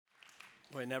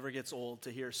Boy, it never gets old to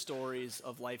hear stories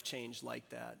of life change like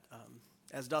that.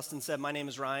 As Dustin said, my name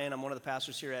is Ryan. I'm one of the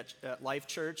pastors here at Life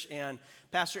Church, and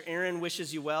Pastor Aaron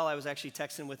wishes you well. I was actually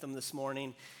texting with him this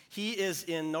morning. He is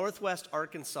in Northwest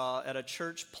Arkansas at a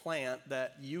church plant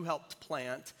that you helped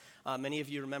plant. Many of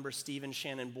you remember Steve and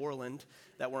Shannon Borland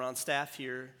that were on staff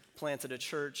here, planted a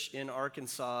church in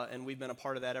Arkansas, and we've been a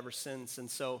part of that ever since.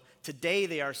 And so today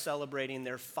they are celebrating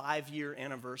their 5-year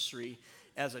anniversary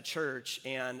as a church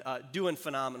and doing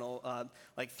phenomenal.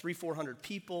 Like 400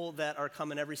 people that are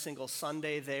coming every single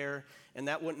Sunday there, and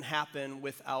that wouldn't happen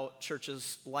without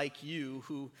churches like you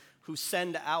who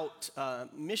send out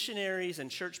missionaries and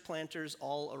church planters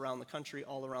all around the country,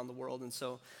 all around the world. And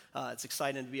so it's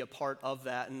exciting to be a part of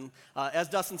that. And as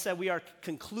Dustin said, we are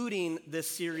concluding this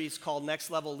series called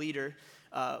Next Level Leader.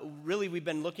 Really, we've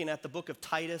been looking at the book of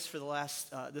Titus for the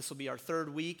last, this will be our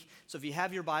 3rd week. So if you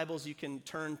have your Bibles, you can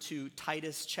turn to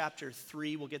Titus chapter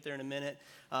 3. We'll get there in a minute.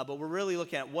 But we're really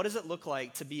looking at what does it look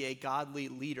like to be a godly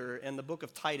leader. And the book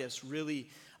of Titus really,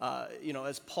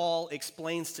 as Paul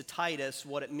explains to Titus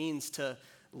what it means to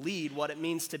lead, what it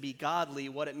means to be godly,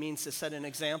 what it means to set an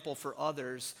example for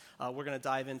others. We're going to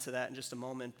dive into that in just a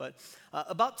moment. But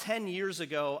about 10 years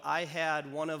ago, I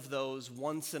had one of those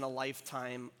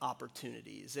once-in-a-lifetime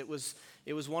opportunities. It was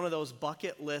one of those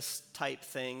bucket list type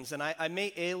things. And I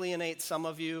may alienate some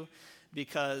of you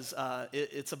because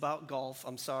it's about golf.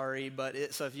 I'm sorry, but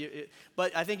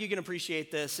I think you can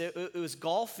appreciate this. It was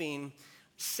golfing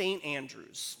St.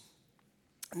 Andrews.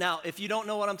 Now, if you don't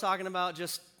know what I'm talking about,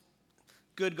 just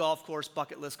good golf course,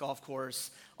 bucket list golf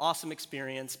course, awesome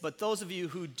experience. But those of you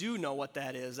who do know what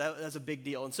that is, that's a big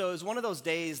deal. And so it was one of those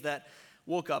days that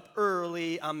woke up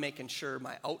early. I'm making sure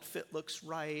my outfit looks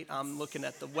right. I'm looking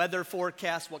at the weather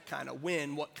forecast, what kind of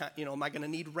wind, what kind, am I going to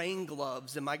need rain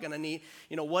gloves? Am I going to need,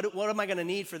 what am I going to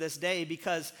need for this day?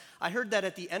 Because I heard that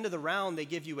at the end of the round, they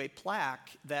give you a plaque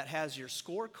that has your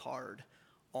scorecard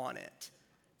on it.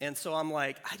 And so I'm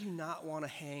like, I do not want to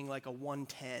hang like a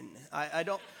 110. I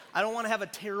don't want to have a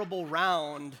terrible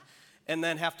round and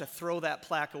then have to throw that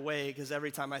plaque away because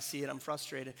every time I see it, I'm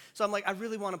frustrated. So I'm like, I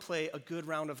really want to play a good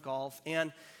round of golf.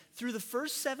 And through the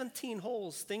first 17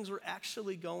 holes, things were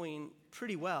actually going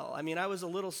pretty well. I mean, I was a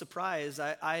little surprised.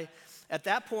 At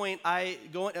that point,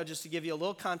 just to give you a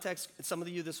little context, some of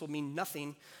you, this will mean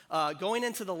nothing. Going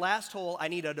into the last hole, I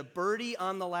needed a birdie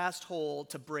on the last hole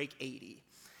to break 80.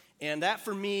 And that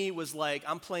for me was like,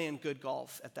 I'm playing good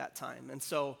golf at that time. And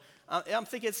so I'm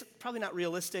thinking it's probably not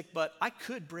realistic, but I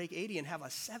could break 80 and have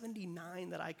a 79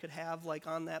 that I could have like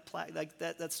on that plaque, like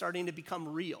that's starting to become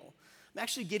real. I'm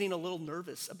actually getting a little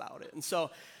nervous about it. And so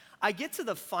I get to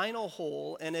the final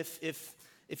hole, and if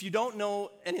you don't know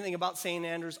anything about St.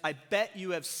 Andrews, I bet you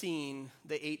have seen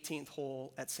the 18th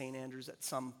hole at St. Andrews at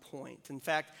some point. In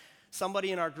fact,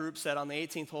 somebody in our group said on the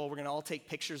 18th hole, we're going to all take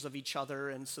pictures of each other,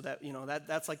 and so that,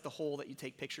 that's like the hole that you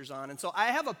take pictures on. And so I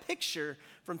have a picture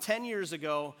from 10 years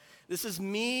ago. This is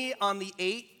me on the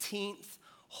 18th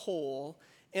hole.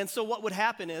 And so what would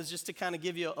happen is, just to kind of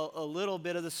give you a little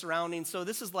bit of the surroundings, so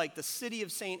this is like the city of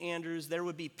St. Andrews. There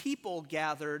would be people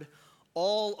gathered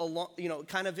all along,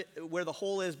 kind of where the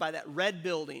hole is by that red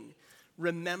building.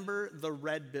 Remember the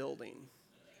red building.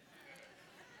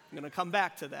 I'm going to come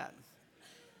back to that.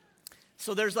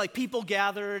 So there's like people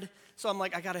gathered. So I'm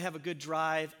like, I got to have a good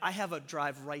drive. I have a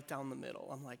drive right down the middle.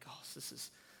 I'm like, oh, this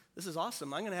is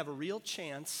awesome. I'm going to have a real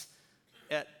chance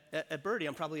at birdie.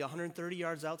 I'm probably 130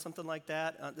 yards out, something like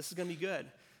that. This is going to be good.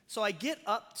 So I get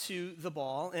up to the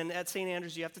ball, and at St.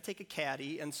 Andrews, you have to take a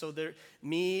caddy. And so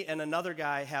me and another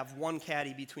guy have one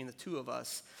caddy between the two of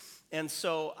us. And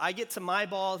so I get to my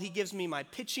ball. He gives me my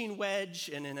pitching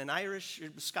wedge, and in an Irish,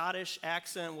 Scottish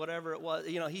accent, whatever it was,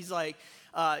 he's like,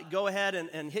 go ahead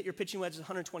and hit your pitching wedge at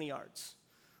 120 yards.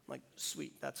 I'm like,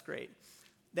 sweet, that's great.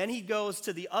 Then he goes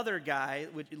to the other guy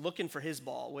looking for his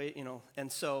ball,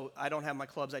 and so I don't have my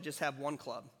clubs. I just have one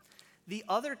club. The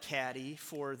other caddy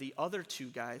for the other two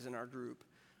guys in our group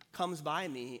comes by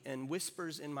me and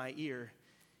whispers in my ear,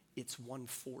 it's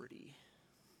 140.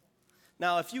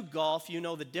 Now, if you golf, you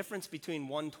know the difference between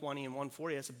 120 and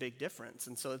 140, that's a big difference.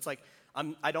 And so it's like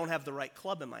I don't have the right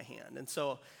club in my hand. And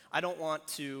so I don't want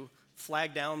to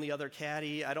flag down the other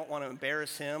caddy. I don't want to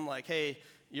embarrass him like, hey,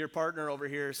 your partner over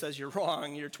here says you're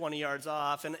wrong, you're 20 yards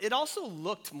off. And it also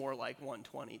looked more like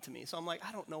 120 to me. So I'm like,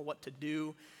 I don't know what to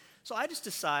do. So I just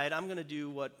decide I'm going to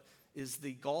do what is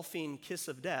the golfing kiss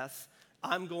of death.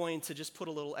 I'm going to just put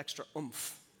a little extra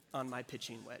oomph on my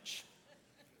pitching wedge.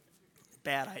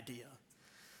 Bad idea.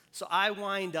 So I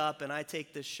wind up and I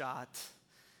take this shot,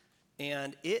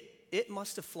 and it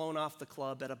must have flown off the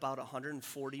club at about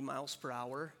 140 miles per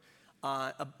hour.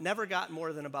 Never got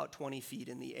more than about 20 feet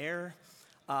in the air.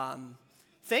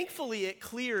 Thankfully, it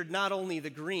cleared not only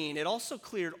the green, it also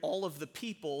cleared all of the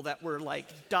people that were like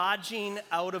dodging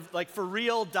out of, like for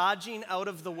real, dodging out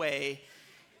of the way.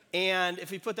 And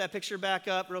if we put that picture back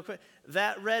up real quick,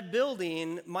 that red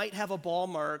building might have a ball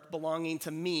mark belonging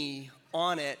to me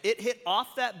on it. It hit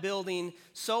off that building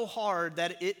so hard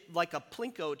that it, like a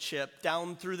Plinko chip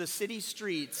down through the city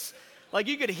streets, like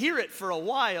you could hear it for a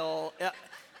while,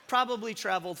 probably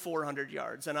traveled 400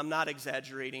 yards, and I'm not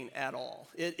exaggerating at all.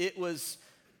 It was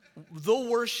the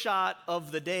worst shot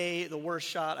of the day, the worst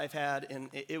shot I've had, and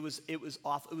it was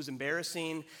awful. It was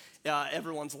embarrassing.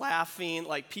 Everyone's laughing,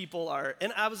 like people are,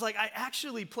 and I was like, I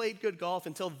actually played good golf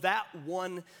until that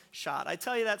one shot. I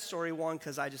tell you that story, one,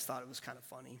 because I just thought it was kind of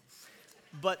funny.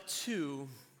 But two,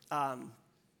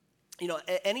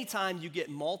 anytime you get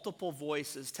multiple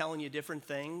voices telling you different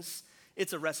things,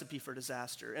 it's a recipe for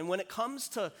disaster. And when it comes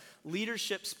to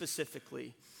leadership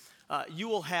specifically, you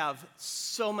will have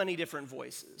so many different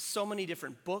voices, so many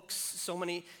different books,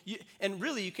 and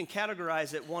really you can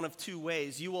categorize it one of two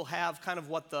ways. You will have kind of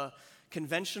what the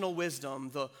conventional wisdom,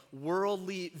 the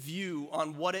worldly view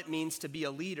on what it means to be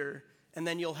a leader, and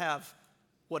then you'll have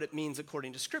what it means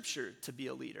according to Scripture to be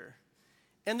a leader.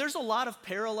 And there's a lot of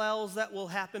parallels that will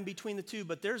happen between the two,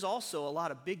 but there's also a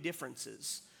lot of big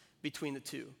differences between the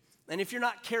two. And if you're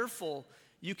not careful,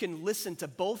 you can listen to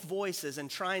both voices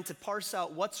and trying to parse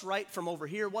out what's right from over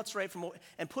here, what's right from over,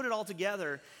 and put it all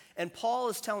together. And Paul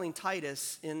is telling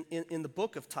Titus in the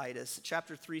book of Titus,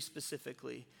 chapter 3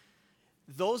 specifically,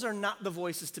 those are not the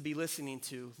voices to be listening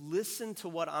to. Listen to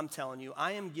what I'm telling you.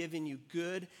 I am giving you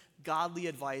good, godly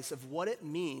advice of what it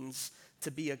means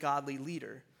to be a godly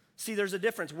leader. See, there's a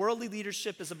difference. Worldly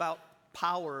leadership is about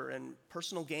power and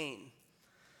personal gain.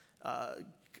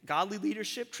 Godly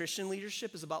leadership, Christian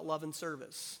leadership, is about love and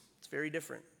service. It's very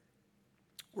different.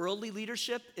 Worldly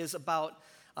leadership is about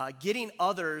getting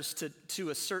others to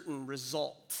a certain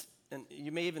result. And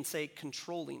you may even say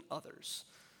controlling others.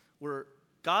 Where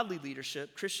godly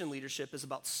leadership, Christian leadership, is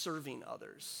about serving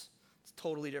others. It's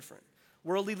totally different.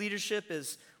 Worldly leadership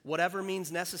is whatever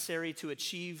means necessary to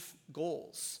achieve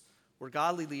goals. Where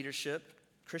godly leadership,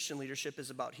 Christian leadership,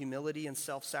 is about humility and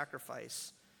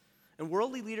self-sacrifice. And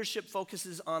worldly leadership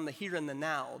focuses on the here and the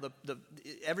now.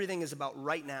 Everything is about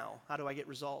right now. How do I get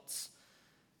results?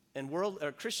 And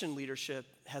Christian leadership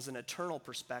has an eternal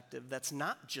perspective that's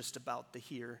not just about the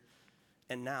here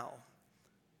and now.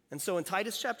 And so in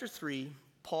Titus chapter 3,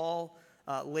 Paul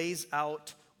lays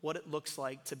out what it looks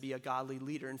like to be a godly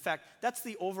leader. In fact, that's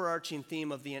the overarching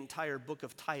theme of the entire book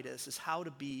of Titus, is how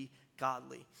to be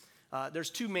godly. There's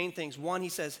two main things. One, he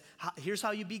says, here's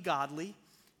how you be godly.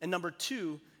 And number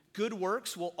two, good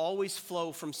works will always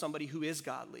flow from somebody who is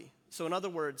godly. So in other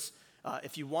words,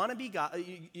 if you want to be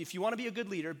a good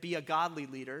leader, be a godly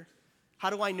leader. How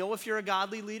do I know if you're a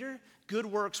godly leader? Good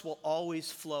works will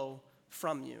always flow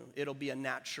from you. It'll be a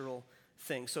natural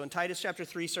thing. So in Titus chapter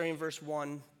 3, starting in verse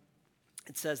 1,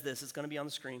 it says this. It's going to be on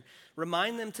the screen.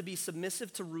 Remind them to be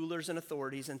submissive to rulers and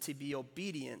authorities and to be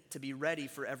obedient, to be ready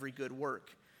for every good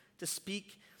work, to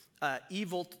speak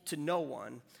evil to no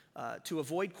one, to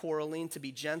avoid quarreling, to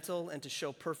be gentle, and to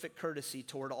show perfect courtesy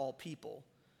toward all people.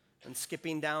 And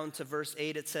skipping down to verse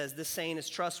 8, it says, this saying is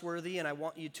trustworthy, and I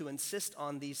want you to insist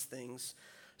on these things,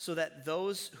 so that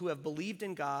those who have believed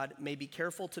in God may be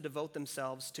careful to devote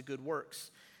themselves to good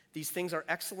works. These things are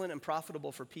excellent and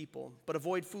profitable for people, but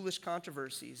avoid foolish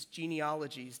controversies,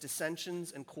 genealogies,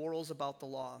 dissensions, and quarrels about the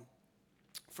law,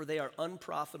 for they are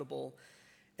unprofitable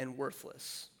and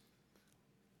worthless.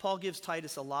 Paul gives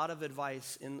Titus a lot of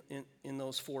advice in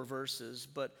those 4 verses,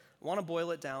 but I want to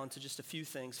boil it down to just a few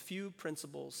things, few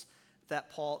principles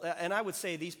that Paul, and I would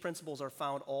say these principles are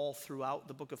found all throughout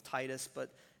the book of Titus, but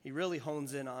he really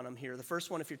hones in on them here. The first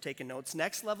one, if you're taking notes,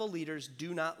 next level leaders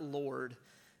do not lord,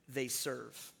 they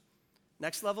serve.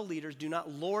 Next level leaders do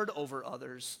not lord over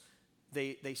others,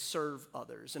 they serve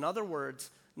others. In other words,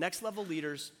 next level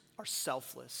leaders are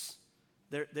selfless.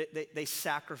 They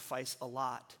sacrifice a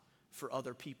lot for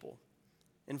other people.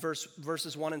 In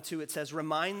verses 1 and 2, it says,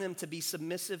 remind them to be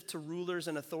submissive to rulers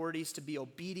and authorities, to be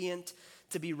obedient,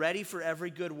 to be ready for every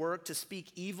good work, to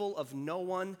speak evil of no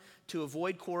one, to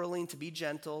avoid quarreling, to be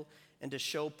gentle, and to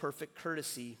show perfect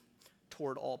courtesy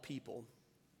toward all people.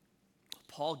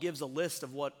 Paul gives a list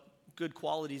of what good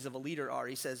qualities of a leader are.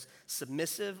 He says,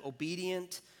 submissive,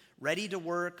 obedient, ready to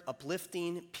work,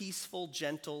 uplifting, peaceful,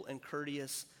 gentle, and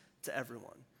courteous to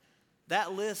everyone.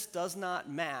 That list does not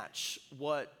match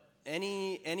what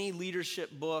any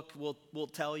leadership book will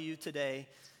tell you today.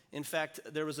 In fact,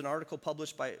 there was an article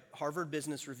published by Harvard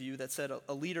Business Review that said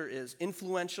a leader is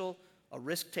influential, a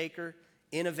risk taker,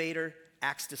 innovator,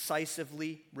 acts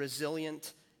decisively,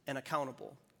 resilient, and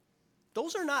accountable.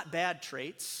 Those are not bad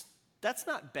traits. That's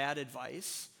not bad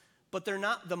advice, but they're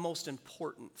not the most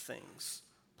important things.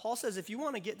 Paul says if you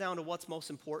want to get down to what's most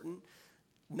important,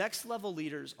 next level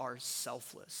leaders are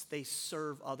selfless. They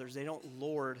serve others. They don't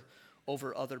lord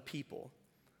over other people.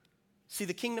 See,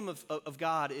 the kingdom of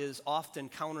God is often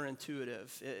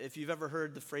counterintuitive. If you've ever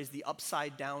heard the phrase, the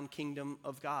upside down kingdom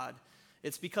of God,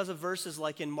 it's because of verses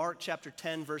like in Mark chapter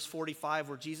 10, verse 45,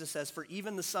 where Jesus says, "For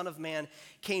even the Son of Man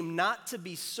came not to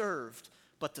be served,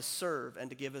 but to serve and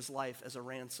to give his life as a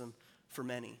ransom for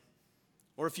many."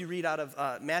 Or if you read out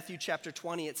of Matthew chapter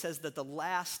 20, it says that the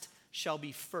last shall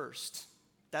be first.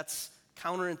 That's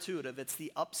counterintuitive. It's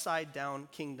the upside down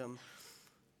kingdom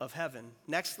of heaven.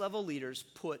 Next level leaders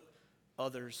put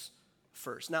others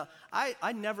first. Now,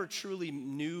 I never truly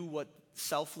knew what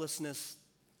selflessness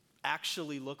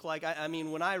actually looked like. I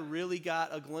mean, when I really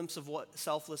got a glimpse of what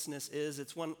selflessness is,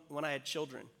 it's when I had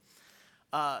children.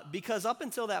 Because up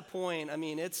until that point, I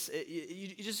mean, it's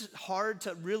just hard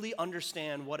to really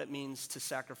understand what it means to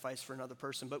sacrifice for another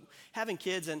person. But having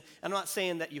kids, and I'm not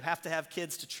saying that you have to have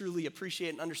kids to truly appreciate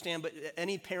and understand, but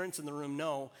any parents in the room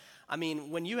know, I mean,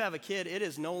 when you have a kid, it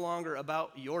is no longer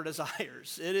about your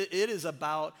desires. It is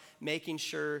about making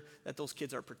sure that those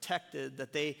kids are protected,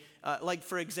 that they, like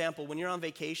for example, when you're on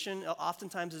vacation,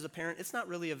 oftentimes as a parent, it's not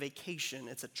really a vacation,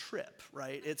 it's a trip,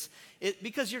 right?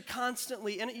 Because you're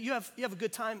constantly, and you have a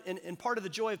good time, and part of the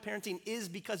joy of parenting is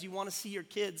because you want to see your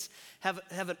kids have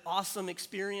an awesome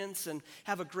experience and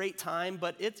have a great time,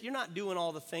 but you're not doing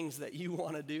all the things that you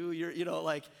want to do.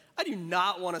 I do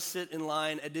not want to sit in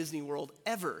line at Disney World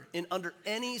ever, under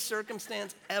any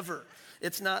circumstance ever.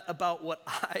 It's not about what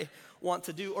I want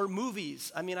to do. Or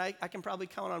movies. I mean, I can probably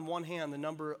count on one hand the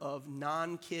number of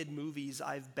non-kid movies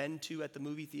I've been to at the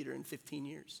movie theater in 15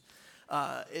 years.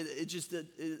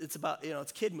 It's about,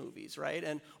 it's kid movies,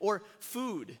 right? Or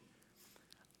food.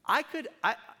 I could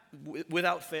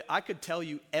tell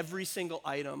you every single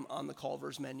item on the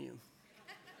Culver's menu.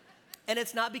 And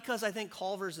it's not because I think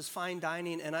Culver's is fine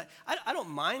dining, and I don't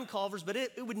mind Culver's, but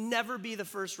it would never be the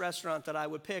first restaurant that I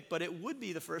would pick, but it would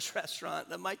be the first restaurant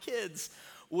that my kids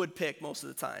would pick most of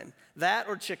the time. That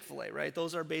or Chick-fil-A, right?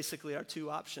 Those are basically our two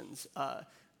options.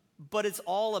 But it's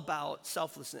all about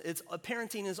selflessness.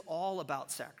 Parenting is all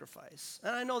about sacrifice.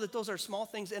 And I know that those are small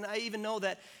things, and I even know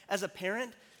that as a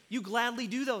parent, you gladly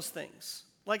do those things.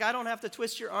 Like, I don't have to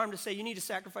twist your arm to say you need to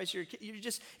sacrifice your kid.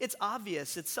 It's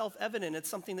obvious. It's self-evident. It's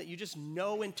something that you just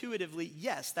know intuitively.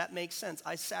 Yes, that makes sense.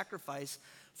 I sacrifice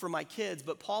for my kids.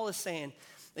 But Paul is saying,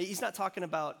 he's not talking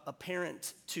about a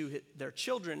parent to their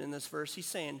children in this verse. He's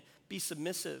saying, be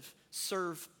submissive,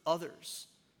 serve others.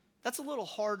 That's a little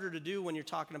harder to do when you're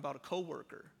talking about a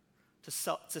coworker,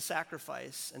 to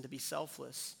sacrifice and to be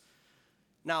selfless.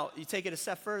 Now, you take it a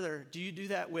step further. Do you do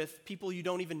that with people you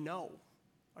don't even know?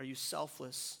 Are you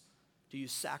selfless? Do you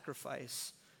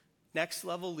sacrifice? Next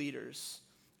level leaders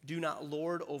do not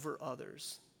lord over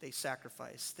others. They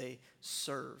sacrifice. They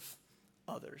serve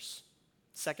others.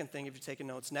 Second thing, if you're taking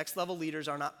notes, next level leaders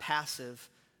are not passive.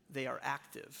 They are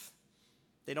active.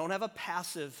 They don't have a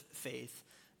passive faith.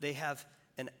 They have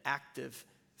an active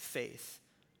faith.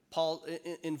 Paul,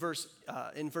 in verse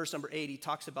number 8, he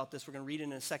talks about this. We're going to read it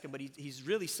in a second, but he's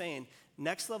really saying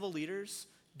next level leaders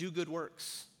do good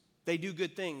works. They do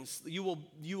good things. You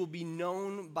will be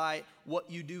known by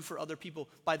what you do for other people,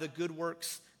 by the good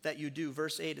works that you do.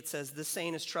 Verse 8, it says, "This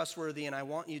saying is trustworthy, and I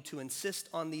want you to insist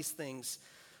on these things,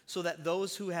 so that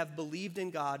those who have believed in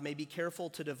God may be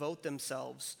careful to devote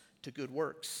themselves to good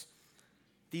works.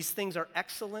 These things are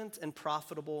excellent and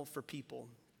profitable for people."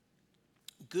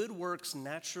 Good works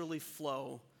naturally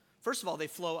flow. First of all, they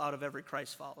flow out of every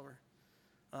Christ follower.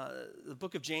 The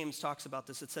book of James talks about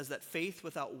this. It says that faith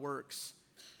without works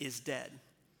is dead.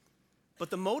 But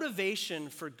the motivation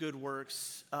for good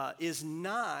works is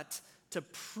not to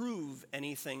prove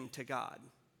anything to God.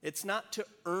 It's not to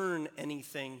earn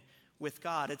anything with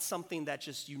God. It's something that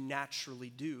just you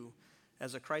naturally do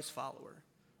as a Christ follower.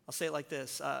 I'll say it like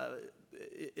this.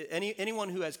 Anyone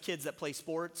who has kids that play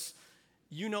sports,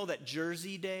 you know that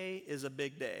Jersey Day is a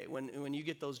big day when you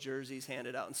get those jerseys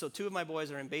handed out. And so 2 of my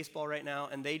boys are in baseball right now,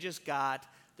 and they just got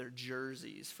their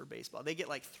jerseys for baseball. They get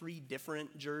like 3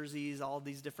 different jerseys, all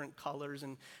these different colors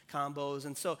and combos.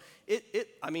 And so it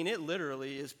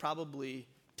literally is probably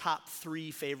top 3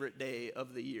 favorite day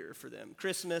of the year for them.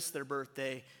 Christmas, their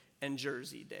birthday, and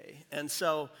Jersey Day. And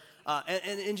so,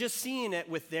 and just seeing it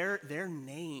with their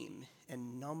name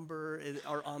and number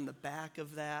are on the back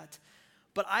of that.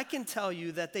 But I can tell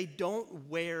you that they don't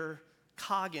wear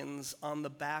Coggins on the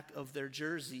back of their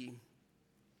jersey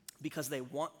because they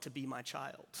want to be my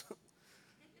child.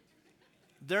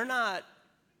 They're not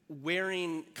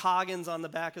wearing Coggins on the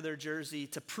back of their jersey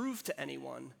to prove to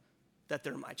anyone that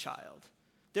they're my child.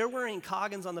 They're wearing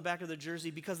Coggins on the back of their jersey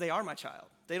because they are my child.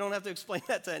 They don't have to explain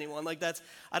that to anyone.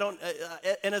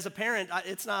 And as a parent,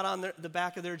 it's not on the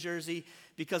back of their jersey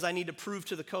because I need to prove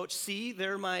to the coach, see,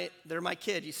 they're my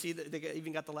kid. You see, they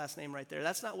even got the last name right there.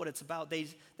 That's not what it's about.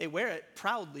 They wear it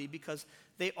proudly because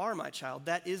they are my child.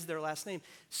 That is their last name.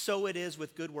 So it is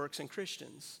with good works and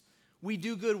Christians. We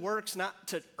do good works not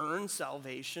to earn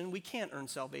salvation. We can't earn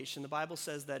salvation. The Bible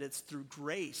says that it's through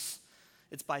grace.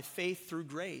 It's by faith through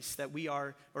grace that we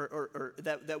are,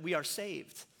 that we are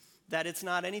saved. That it's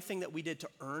not anything that we did to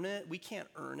earn it. We can't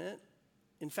earn it.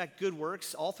 In fact, good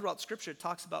works, all throughout Scripture, it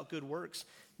talks about good works,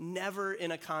 never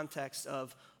in a context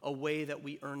of a way that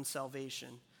we earn salvation.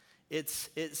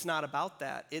 It's not about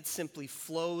that. It simply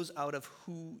flows out of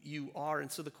who you are.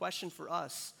 And so the question for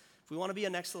us, if we want to be a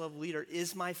next level leader,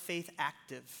 is my faith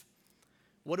active?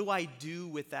 What do I do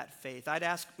with that faith? I'd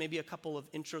ask maybe a couple of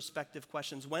introspective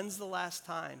questions. When's the last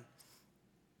time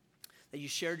that you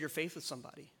shared your faith with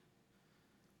somebody?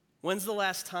 When's the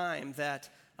last time that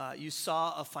you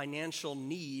saw a financial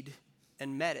need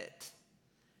and met it?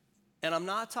 And I'm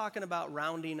not talking about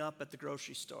rounding up at the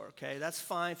grocery store, okay? That's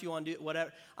fine if you want to do it,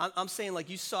 whatever. I'm saying like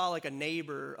you saw like a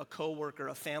neighbor, a coworker,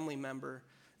 a family member,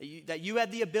 that you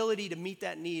had the ability to meet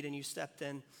that need and you stepped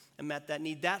in and met that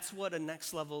need. That's what a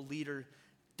next level leader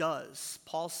does.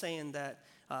 Paul's saying that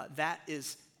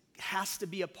has to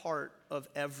be a part of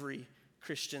every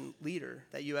Christian leader,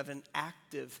 that you have an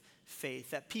active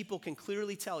faith, that people can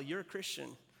clearly tell you're a Christian,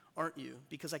 aren't you?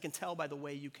 Because I can tell by the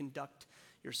way you conduct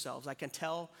yourselves. I can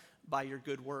tell by your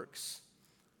good works.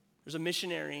 There's a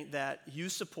missionary that you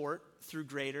support through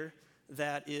Greater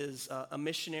that is a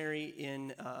missionary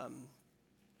in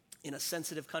a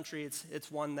sensitive country.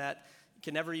 It's one that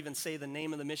can never even say the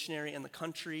name of the missionary and the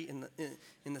country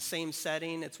in the same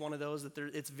setting. It's one of those that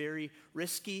it's very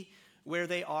risky where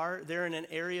they are. They're in an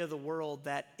area of the world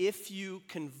that if you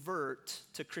convert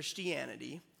to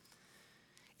Christianity,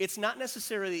 it's not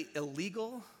necessarily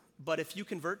illegal, but if you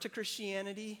convert to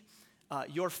Christianity,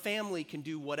 your family can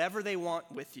do whatever they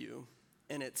want with you,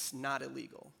 and it's not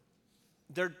illegal.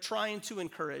 They're trying to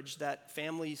encourage that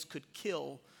families could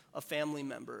kill a family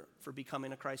member for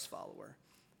becoming a Christ follower.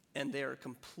 And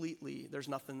there's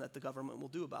nothing that the government will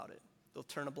do about it. They'll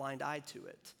turn a blind eye to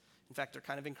it. In fact, they're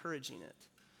kind of encouraging it.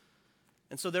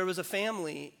 And so there was a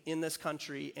family in this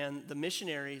country, and the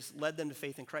missionaries led them to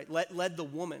faith in Christ, led the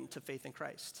woman to faith in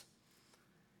Christ.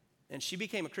 And she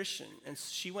became a Christian, and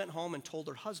she went home and told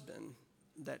her husband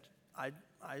that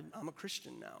I'm a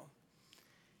Christian now.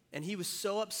 And he was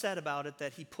so upset about it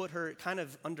that he put her kind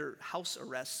of under house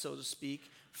arrest, so to speak,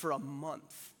 for a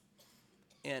month.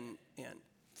 And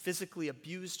physically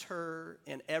abused her,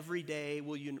 and every day,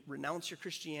 will you renounce your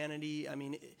Christianity? I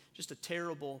mean, just a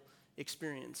terrible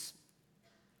experience.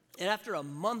 And after a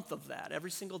month of that,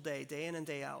 every single day, day in and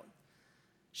day out,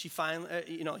 he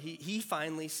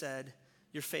finally said,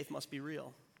 your faith must be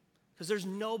real. Because there's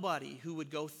nobody who would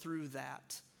go through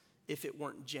that if it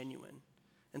weren't genuine.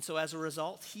 And so as a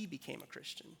result, he became a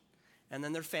Christian. And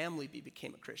then their family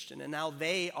became a Christian. And now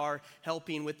they are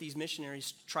helping with these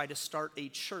missionaries try to start a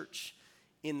church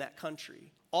in that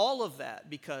country. All of that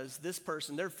because this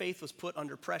person, their faith was put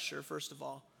under pressure, first of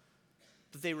all,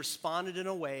 but they responded in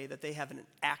a way that they have an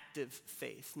active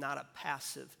faith, not a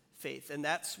passive faith. And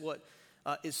that's what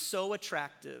is so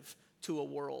attractive to a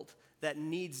world that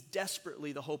needs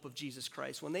desperately the hope of Jesus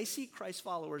Christ. When they see Christ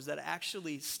followers that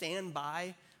actually stand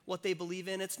by what they believe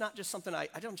in, it's not just something I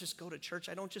don't just go to church.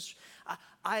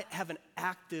 I have an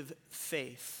active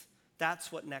faith.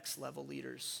 That's what next level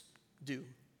leaders do.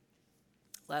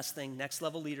 Last thing, next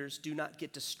level leaders do not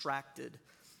get distracted.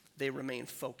 They remain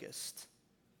focused.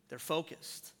 They're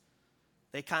focused.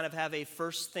 They kind of have a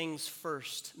first things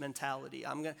first mentality.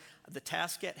 The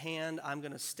task at hand, I'm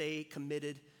going to stay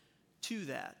committed to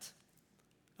that.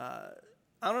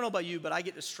 I don't know about you, but I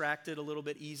get distracted a little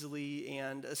bit easily,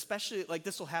 and especially like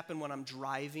this will happen when I'm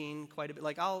driving quite a bit.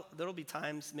 Like there'll be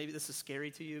times, maybe this is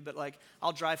scary to you, but like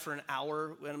I'll drive for an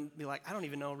hour and be like, I don't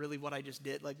even know really what I just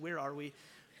did. Like, where are we?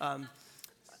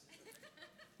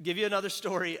 Give you another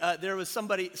story. There was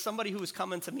somebody who was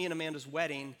coming to me and Amanda's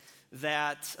wedding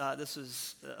that this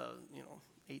was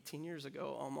 18 years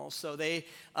ago almost. So they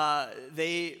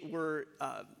were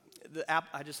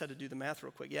I just had to do the math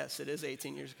real quick. Yes, it is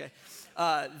 18 years. Okay.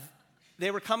 They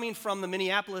were coming from the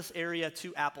Minneapolis area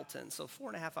to Appleton, so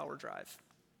 4.5-hour drive.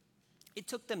 It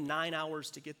took them 9 hours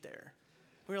to get there.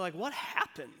 We were like, what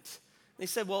happened? They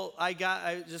said, well, I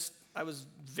was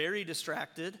very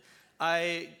distracted.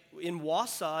 in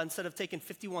Wausau, instead of taking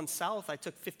 51 South, I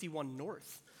took 51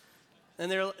 North.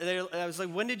 And I was like,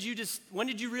 when did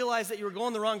you realize that you were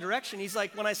going the wrong direction? He's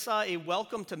like, when I saw a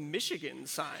welcome to Michigan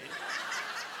sign.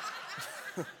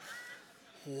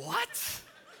 What?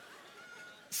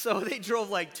 So they drove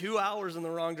like 2 hours in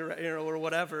the wrong direction, or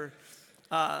whatever,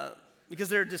 because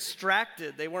they're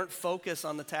distracted. They weren't focused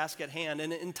on the task at hand.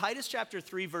 And in Titus chapter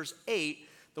 3, verse 8,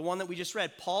 the one that we just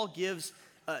read, Paul gives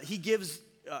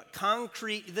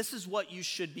concrete, this is what you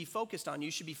should be focused on.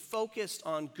 You should be focused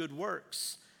on good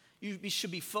works. You should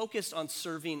be focused on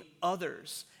serving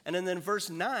others. And then in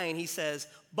verse 9, he says,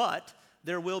 but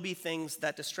there will be things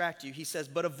that distract you. He says,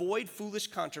 but avoid foolish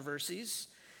controversies,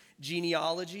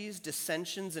 genealogies,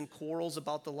 dissensions, and quarrels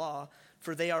about the law,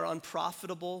 for they are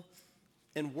unprofitable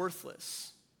and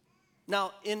worthless.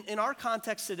 Now, in our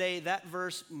context today, that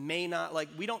verse may not,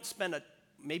 we don't spend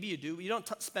maybe you do, you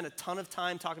don't spend a ton of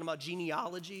time talking about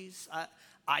genealogies.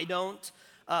 I don't.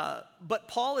 But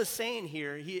Paul is saying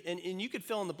here, and you could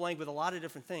fill in the blank with a lot of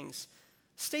different things.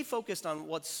 Stay focused on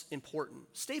what's important.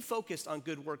 Stay focused on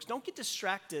good works. Don't get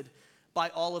distracted by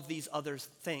all of these other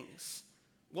things.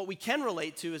 What we can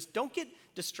relate to is don't get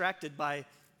distracted by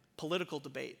political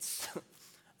debates.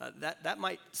 That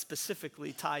might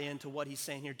specifically tie into what he's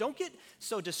saying here. Don't get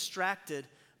so distracted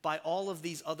by all of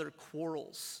these other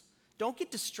quarrels. Don't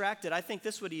get distracted. I think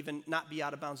this would even not be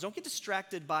out of bounds. Don't get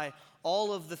distracted by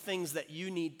all of the things that you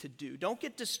need to do. Don't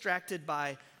get distracted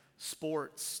by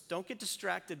sports. Don't get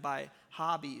distracted by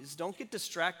hobbies. Don't get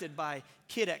distracted by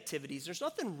kid activities. There's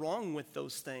nothing wrong with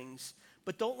those things,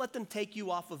 but don't let them take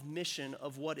you off of mission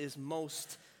of what is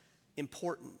most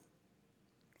important.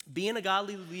 Being a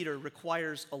godly leader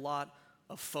requires a lot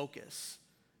of focus,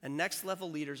 and next level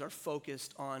leaders are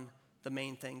focused on the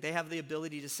main thing. They have the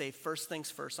ability to say, first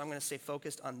things first. I'm going to stay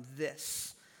focused on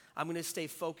this. I'm going to stay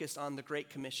focused on the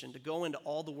Great Commission, to go into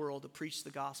all the world, to preach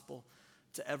the gospel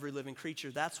to every living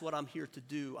creature. That's what I'm here to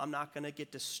do. I'm not going to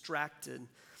get distracted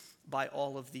by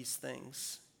all of these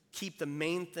things. Keep the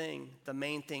main thing the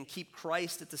main thing. Keep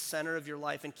Christ at the center of your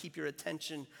life and keep your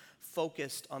attention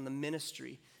focused on the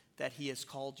ministry that he has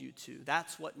called you to.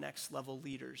 That's what next level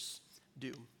leaders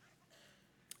do.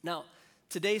 Now,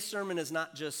 today's sermon is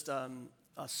not just a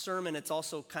sermon, it's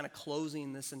also kind of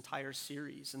closing this entire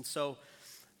series. And so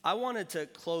I wanted to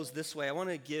close this way. I want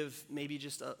to give maybe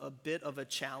just a bit of a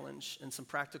challenge and some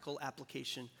practical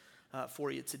application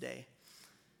for you today.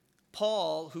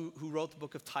 Paul, who wrote the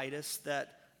book of Titus,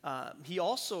 that he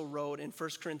also wrote in 1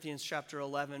 Corinthians chapter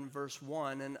 11, verse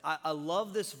 1. And I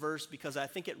love this verse because I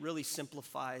think it really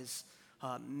simplifies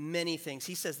many things.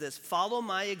 He says this, follow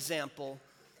my example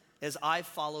as I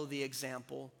follow the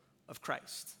example of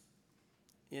Christ.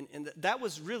 And that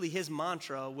was really his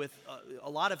mantra with a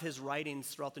lot of his writings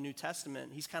throughout the New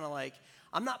Testament. He's kind of like,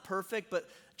 I'm not perfect, but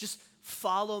just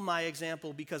follow my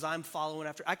example because I'm following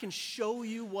after. I can show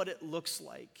you what it looks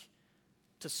like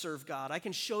to serve God. I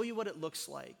can show you what it looks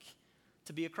like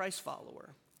to be a Christ follower.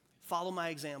 Follow my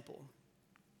example.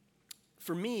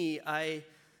 For me, I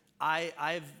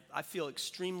feel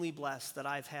extremely blessed that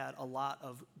I've had a lot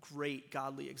of great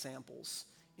godly examples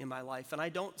in my life. And I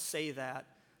don't say that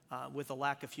with a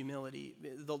lack of humility.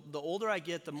 The older I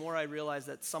get, the more I realize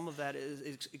that some of that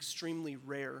is extremely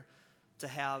rare to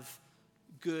have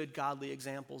good godly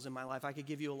examples in my life. I could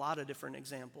give you a lot of different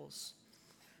examples.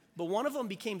 But one of them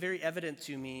became very evident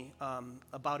to me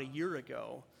about a year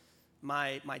ago.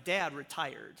 My dad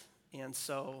retired. And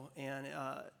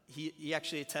he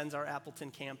actually attends our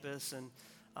Appleton campus, and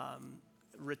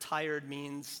retired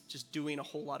means just doing a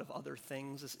whole lot of other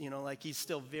things. He's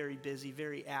still very busy,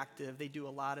 very active. They do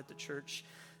a lot at the church,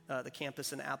 the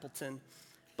campus in Appleton.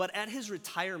 But at his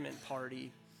retirement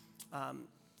party,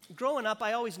 growing up,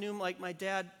 I always knew him my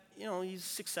dad. He's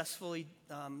successful.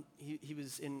 He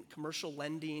was in commercial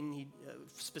lending. He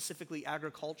specifically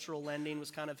agricultural lending was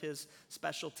kind of his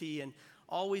specialty, and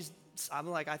always. I'm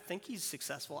like, I think he's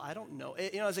successful. I don't know.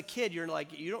 As a kid, you're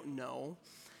like, you don't know.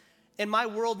 And my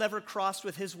world never crossed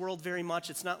with his world very much.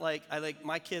 It's not like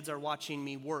my kids are watching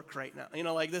me work right now.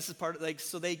 This is part of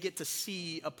so they get to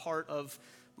see a part of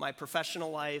my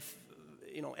professional life,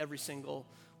 every single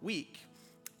week.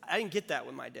 I didn't get that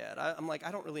with my dad. I'm like,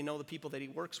 I don't really know the people that he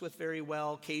works with very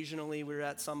well. Occasionally we were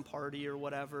at some party or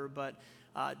whatever, but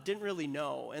didn't really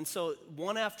know. And so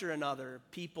one after another,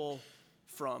 people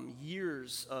from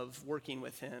years of working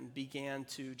with him began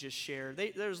to just share.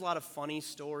 There's a lot of funny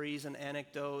stories and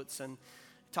anecdotes, and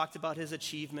talked about his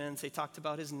achievements. They talked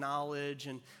about his knowledge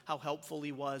and how helpful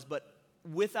he was. But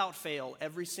without fail,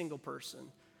 every single person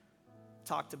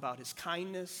talked about his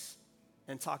kindness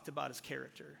and talked about his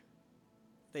character.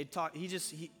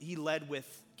 He led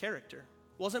with character.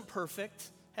 Wasn't perfect,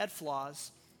 had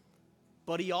flaws,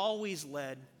 but he always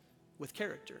led with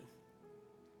character.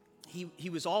 He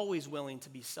was always willing to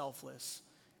be selfless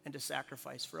and to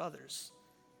sacrifice for others.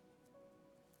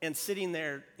 And sitting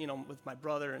there, with my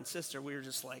brother and sister, we were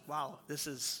just like, wow, this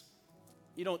is,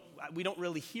 we don't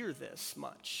really hear this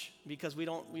much because we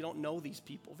don't know these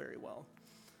people very well.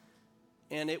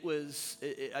 And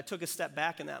I took a step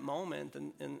back in that moment,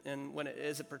 and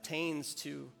as it pertains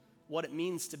to what it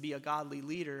means to be a godly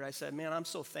leader, I said, man, I'm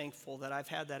so thankful that I've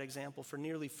had that example for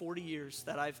nearly 40 years,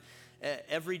 that I've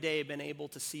every day been able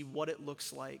to see what it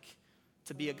looks like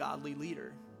to be a godly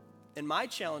leader. And my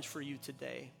challenge for you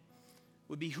today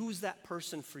would be, who's that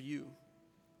person for you?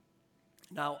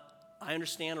 Now, I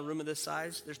understand a room of this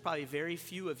size, there's probably very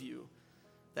few of you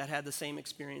that had the same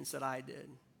experience that I did.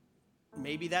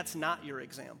 Maybe that's not your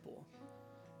example,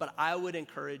 but I would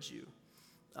encourage you.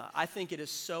 I think it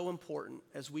is so important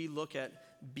as we look at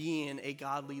being a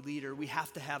godly leader, we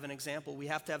have to have an example. We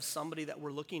have to have somebody that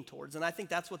we're looking towards. And I think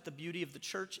that's what the beauty of the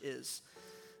church is,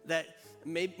 that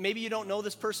maybe you don't know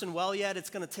this person well yet. It's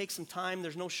going to take some time.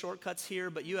 There's no shortcuts here,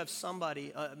 but you have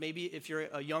somebody. Maybe if you're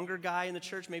a younger guy in the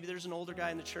church, maybe there's an older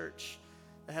guy in the church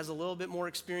that has a little bit more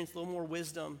experience, a little more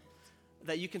wisdom,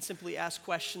 that you can simply ask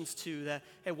questions to, that,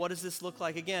 hey, what does this look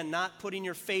like? Again, not putting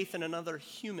your faith in another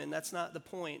human. That's not the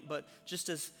point. But just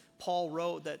as Paul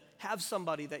wrote, that have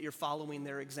somebody that you're following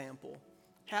their example.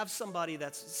 Have somebody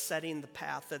that's setting the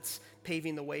path, that's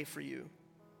paving the way for you.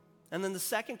 And then the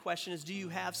second question is, do you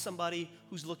have somebody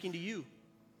who's looking to you?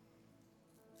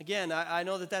 Again, I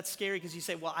know that that's scary because you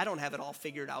say, well, I don't have it all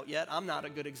figured out yet. I'm not a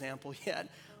good example yet.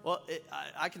 Well,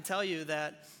 I can tell you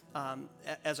that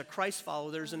as a Christ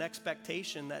follower, there's an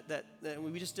expectation that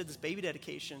we just did this baby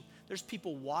dedication. There's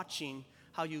people watching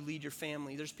how you lead your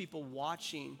family. There's people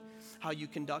watching how you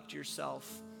conduct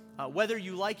yourself, whether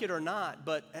you like it or not.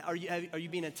 But are you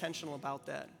being intentional about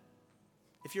that?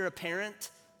 If you're a parent,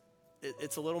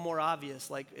 it's a little more obvious,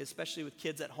 like especially with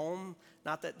kids at home.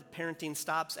 Not that the parenting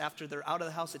stops after they're out of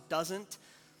the house, it doesn't.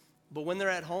 But when they're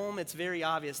at home, it's very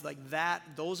obvious, like that,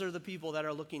 those are the people that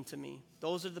are looking to me.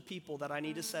 Those are the people that I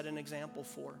need to set an example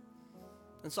for.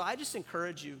 And so I just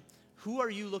encourage you, who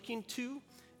are you looking to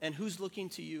and who's looking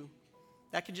to you?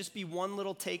 That could just be one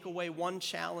little takeaway, one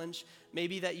challenge.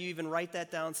 Maybe that you even write that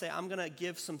down and say, I'm going to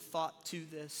give some thought to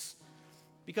this.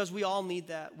 Because we all need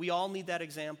that. We all need that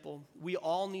example. We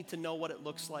all need to know what it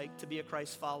looks like to be a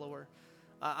Christ follower.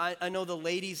 I know the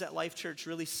ladies at Life Church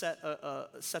really set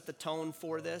the tone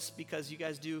for this, because you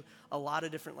guys do a lot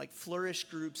of different like flourish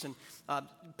groups and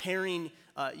pairing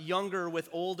younger with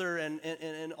older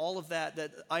and all of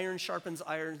that iron sharpens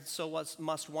iron, so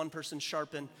must one person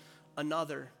sharpen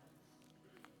another.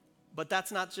 But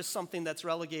that's not just something that's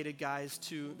relegated, guys,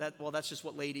 to that. Well, that's just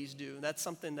what ladies do. That's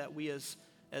something that we as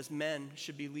men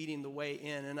should be leading the way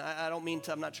in. And I don't mean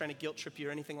to, I'm not trying to guilt trip you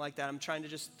or anything like that. I'm trying to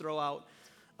just throw out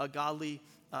a godly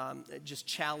just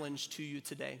challenge to you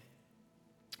today.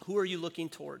 Who are you looking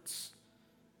towards?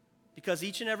 Because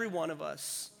each and every one of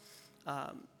us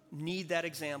need that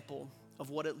example of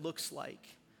what it looks like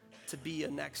to be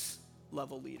a next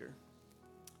level leader.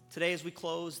 Today, as we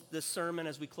close this sermon,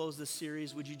 as we close this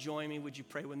series, would you join me? Would you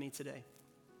pray with me today?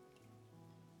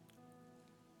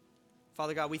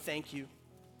 Father God, we thank you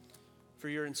for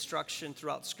your instruction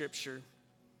throughout Scripture,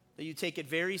 that you take it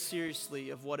very seriously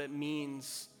of what it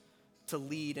means to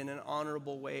lead in an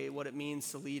honorable way, what it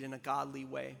means to lead in a godly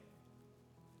way.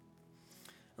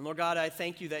 And Lord God, I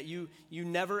thank you that you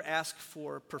never ask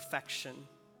for perfection.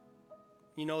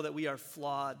 You know that we are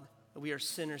flawed, that we are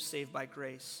sinners saved by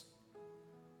grace.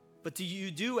 But you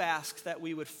do ask that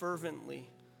we would fervently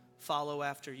follow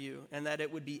after you, and that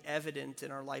it would be evident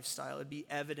in our lifestyle, it would be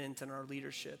evident in our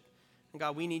leadership. And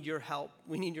God, we need your help.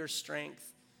 We need your strength.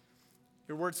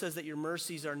 Your word says that your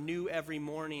mercies are new every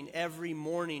morning. Every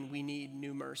morning we need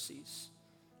new mercies.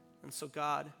 And so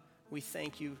God, we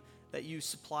thank you that you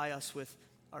supply us with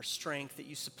our strength, that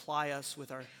you supply us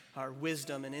with our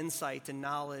wisdom and insight and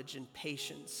knowledge and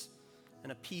patience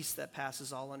and a peace that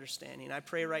passes all understanding. I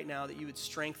pray right now that you would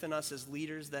strengthen us as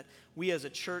leaders, that we as a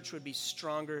church would be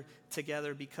stronger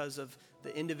together because of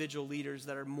the individual leaders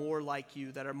that are more like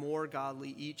you, that are more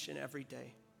godly each and every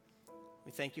day.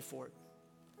 We thank you for it.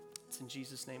 It's in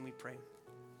Jesus' name we pray.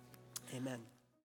 Amen.